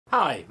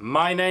Hi,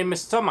 my name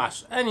is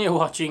Tomasz and you're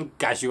watching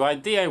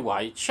Casualdiy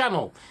DIY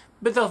channel.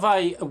 Bit of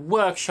a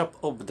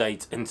workshop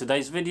update in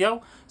today's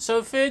video, so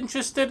if you're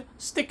interested,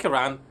 stick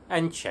around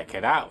and check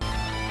it out.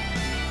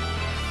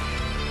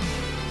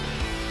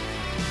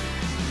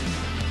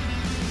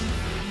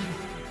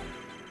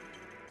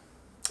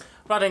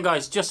 Right then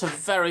guys, just a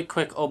very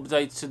quick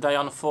update today.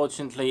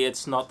 Unfortunately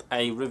it's not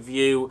a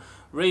review,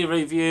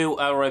 re-review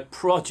or a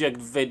project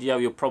video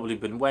you've probably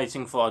been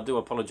waiting for. I do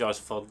apologize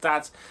for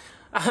that.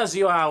 As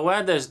you are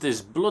aware, there's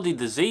this bloody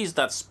disease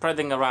that's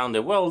spreading around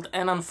the world,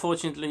 and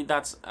unfortunately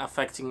that's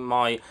affecting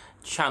my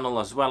channel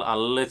as well a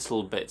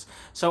little bit.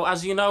 So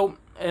as you know,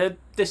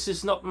 this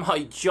is not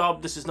my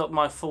job, this is not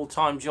my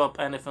full-time job,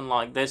 anything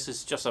like this.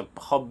 It's just a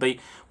hobby.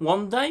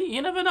 One day,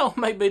 you never know,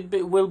 maybe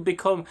it will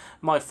become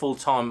my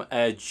full-time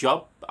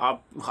job.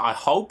 I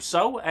hope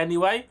so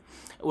anyway.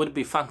 It would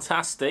be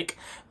fantastic.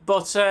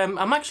 But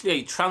I'm actually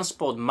a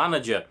transport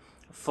manager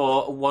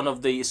for one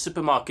of the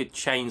supermarket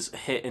chains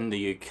here in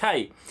the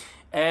UK,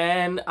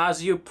 and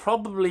as you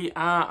probably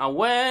are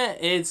aware,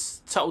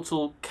 it's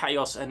total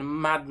chaos and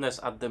madness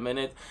at the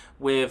minute,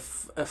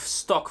 with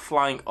stock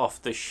flying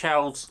off the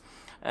shelves,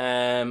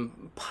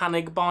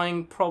 panic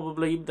buying.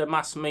 Probably the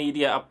mass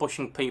media are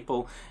pushing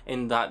people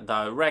in that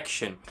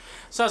direction.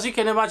 So as you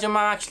can imagine, I'm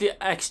actually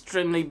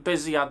extremely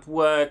busy at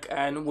work,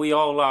 and we're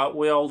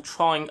all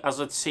trying as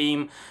a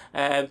team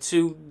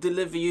to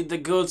deliver you the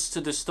goods to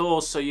the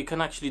stores so you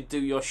can actually do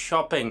your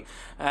shopping.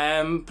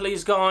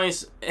 Please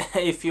guys,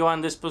 if you're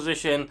in this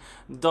position,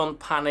 don't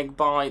panic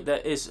buy. There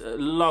is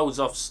loads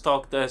of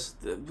stock.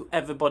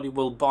 Everybody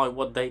will buy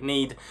what they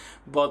need,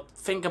 but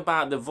think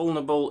about the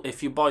vulnerable.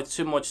 If you buy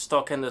too much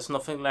stock and there's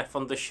nothing left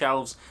on the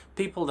shelves,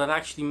 people that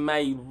actually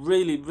may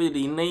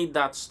really need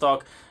that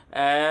stock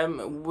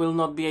will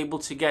not be able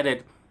to get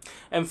it.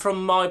 And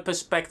from my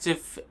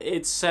perspective,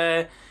 it's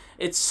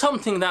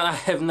something that I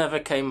have never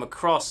came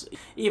across.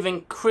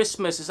 Even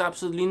Christmas is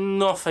absolutely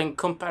nothing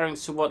comparing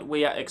to what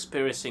we are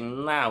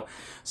experiencing now.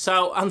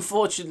 So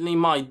unfortunately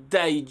my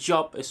day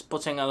job is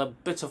putting a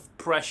bit of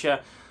pressure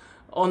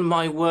on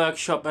my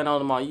workshop and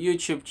on my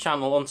YouTube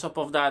channel. On top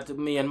of that,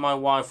 me and my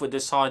wife, we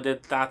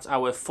decided that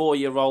our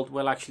 4-year-old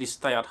will actually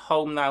stay at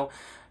home now,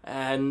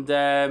 and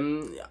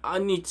I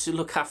need to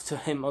look after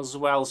him as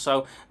well.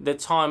 So the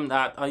time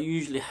that I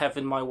usually have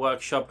in my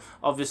workshop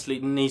obviously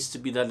needs to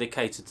be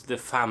dedicated to the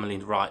family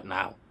right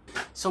now.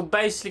 So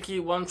basically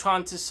what I'm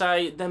trying to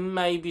say, there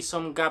may be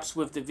some gaps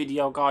with the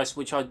video guys,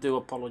 which I do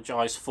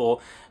apologize for,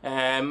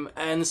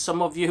 and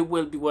some of you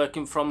will be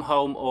working from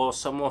home, or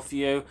some of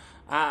you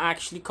are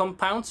actually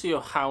compound to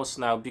your house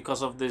now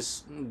because of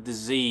this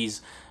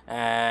disease,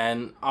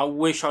 and I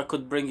wish I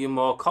could bring you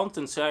more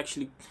content to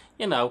actually,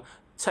 you know,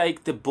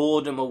 take the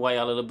boredom away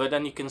a little bit,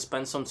 and you can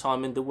spend some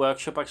time in the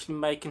workshop actually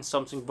making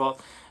something. But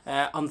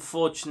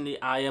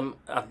unfortunately I am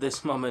at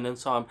this moment in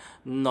time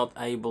not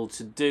able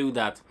to do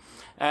that.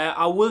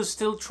 I will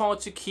still try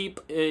to keep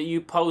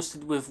you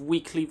posted with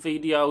weekly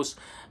videos,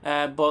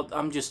 but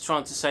I'm just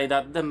trying to say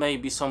that there may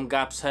be some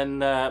gaps,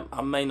 and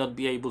I may not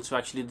be able to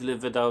actually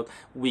deliver that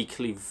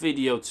weekly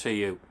video to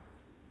you.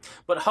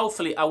 But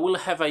hopefully I will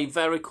have a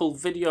very cool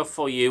video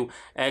for you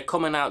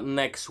coming out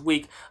next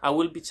week. I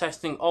will be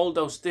testing all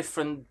those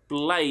different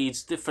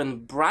blades,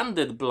 different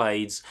branded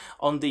blades,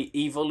 on the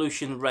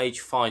Evolution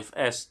Rage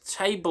 5S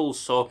table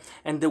saw,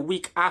 and the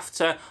week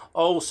after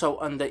also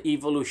on the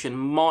Evolution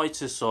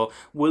Mitre saw.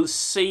 We'll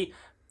see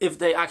if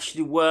they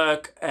actually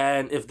work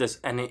and if there's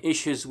any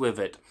issues with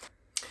it.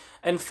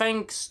 And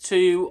thanks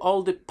to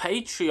all the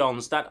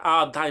Patreons that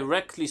are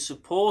directly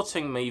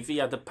supporting me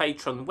via the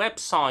Patreon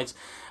website,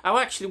 I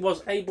actually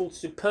was able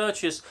to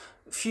purchase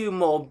a few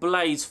more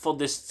blades for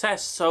this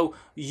test, so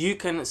you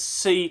can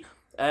see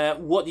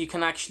what you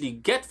can actually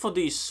get for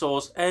these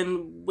saws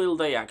and will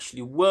they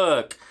actually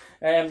work.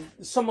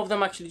 Some of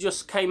them actually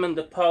just came in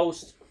the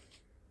post,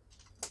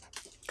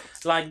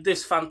 like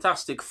this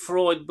fantastic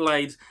Freud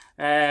blade.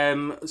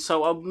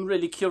 So I'm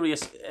really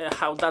curious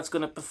how that's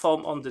going to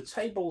perform on the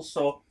table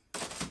saw.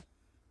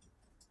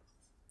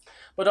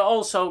 But I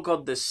also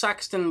got the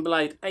Saxton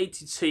blade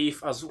 80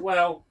 teeth as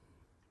well.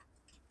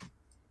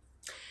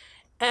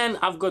 And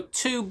I've got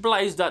 2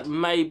 blades that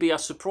may be a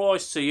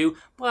surprise to you,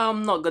 but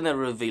I'm not going to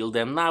reveal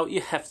them now. You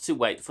have to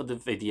wait for the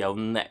video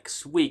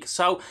next week.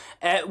 So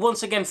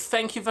once again,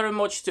 thank you very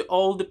much to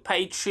all the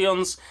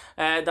Patreons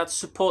that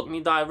support me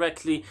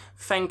directly.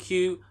 Thank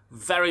you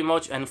very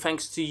much, and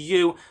thanks to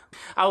you,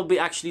 I'll be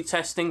actually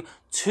testing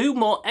 2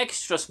 more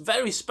extras,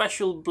 very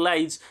special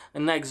blades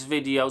in next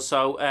video.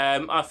 So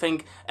I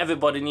think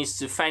everybody needs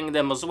to thank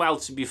them as well,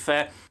 to be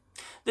fair.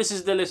 This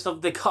is the list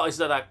of the guys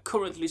that are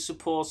currently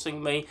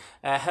supporting me.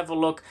 Have a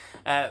look.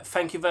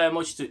 Thank you very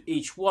much to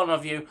each one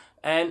of you.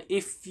 And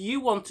if you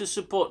want to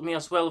support me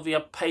as well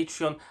via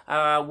Patreon,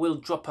 I will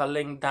drop a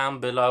link down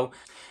below.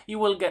 You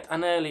will get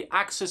an early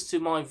access to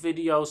my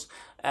videos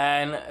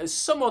and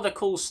some other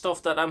cool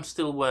stuff that I'm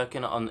still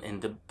working on in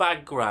the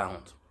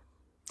background.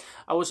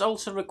 I was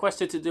also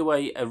requested to do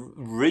a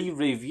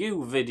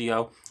re-review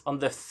video on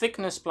the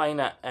thickness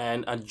planer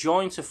and a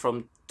jointer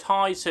from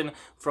Titan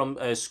from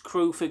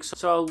Screwfix,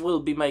 so I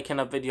will be making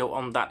a video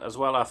on that as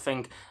well, I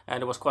think.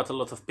 And there was quite a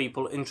lot of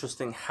people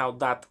interested in how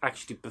that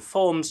actually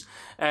performs,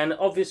 and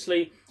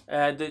obviously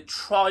the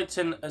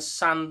Triton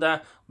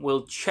sander,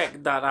 will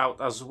check that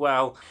out as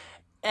well,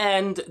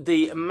 and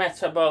the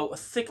Metabo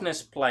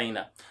thickness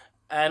planer.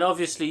 And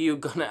obviously you're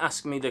gonna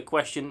ask me the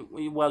question,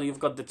 well, you've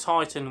got the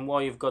Titan,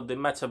 why you've got the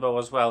Metabo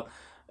as well?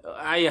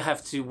 I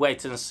have to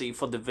wait and see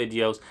for the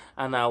videos,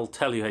 and I'll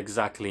tell you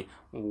exactly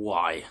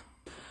why.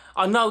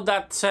 I know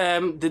that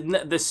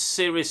the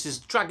series is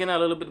dragging a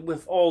little bit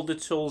with all the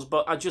tools,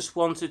 but I just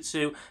wanted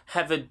to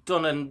have it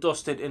done and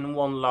dusted in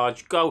one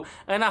large go.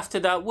 And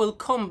after that, we'll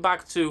come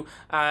back to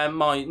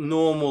my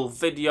normal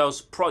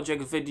videos,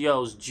 project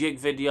videos, jig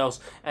videos,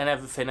 and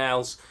everything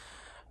else.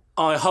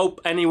 I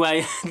hope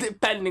anyway,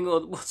 depending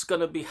on what's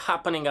going to be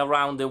happening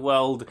around the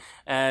world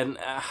and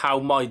how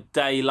my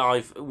day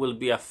life will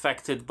be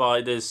affected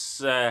by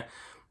this,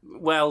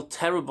 well,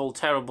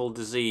 terrible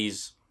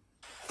disease.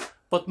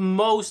 But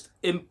most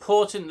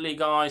importantly,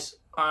 guys,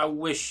 I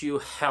wish you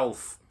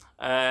health.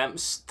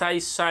 Stay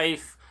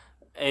safe.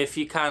 If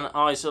you can,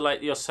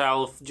 isolate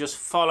yourself. Just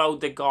follow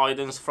the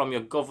guidance from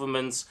your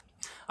governments.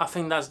 I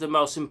think that's the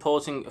most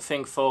important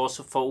thing for us,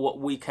 for what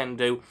we can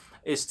do,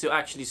 is to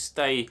actually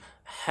stay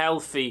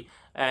healthy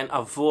and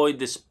avoid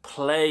this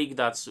plague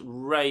that's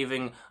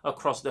raving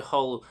across the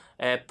whole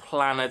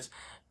planet.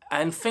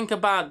 And think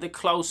about the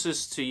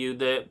closest to you,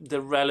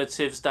 the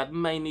relatives that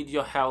may need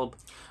your help.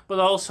 But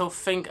also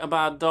think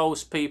about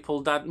those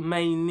people that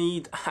may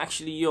need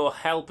actually your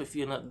help if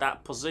you're in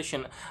that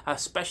position,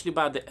 especially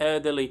about the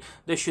elderly.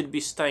 They should be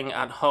staying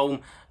at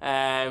home,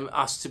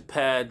 as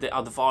per the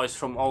advice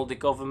from all the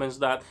governments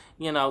that,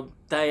 you know,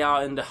 they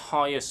are in the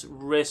highest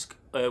risk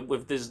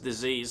with this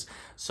disease.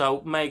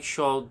 So make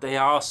sure they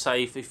are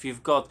safe. If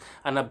you've got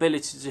an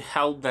ability to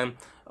help them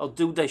or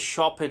do their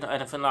shopping or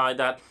anything like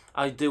that,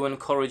 I do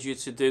encourage you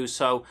to do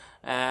so,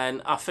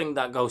 and I think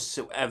that goes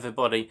to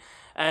everybody.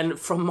 And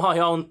from my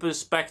own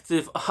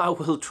perspective, I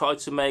will try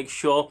to make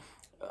sure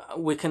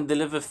we can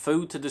deliver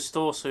food to the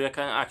store so you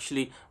can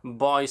actually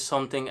buy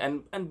something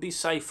and be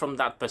safe from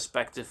that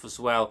perspective as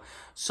well.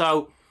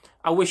 So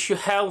I wish you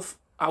health,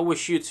 I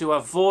wish you to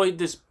avoid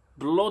this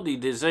bloody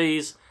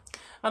disease,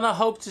 and I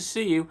hope to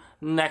see you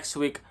next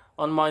week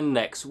on my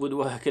next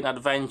woodworking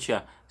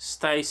adventure.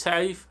 Stay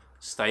safe,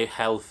 stay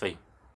healthy.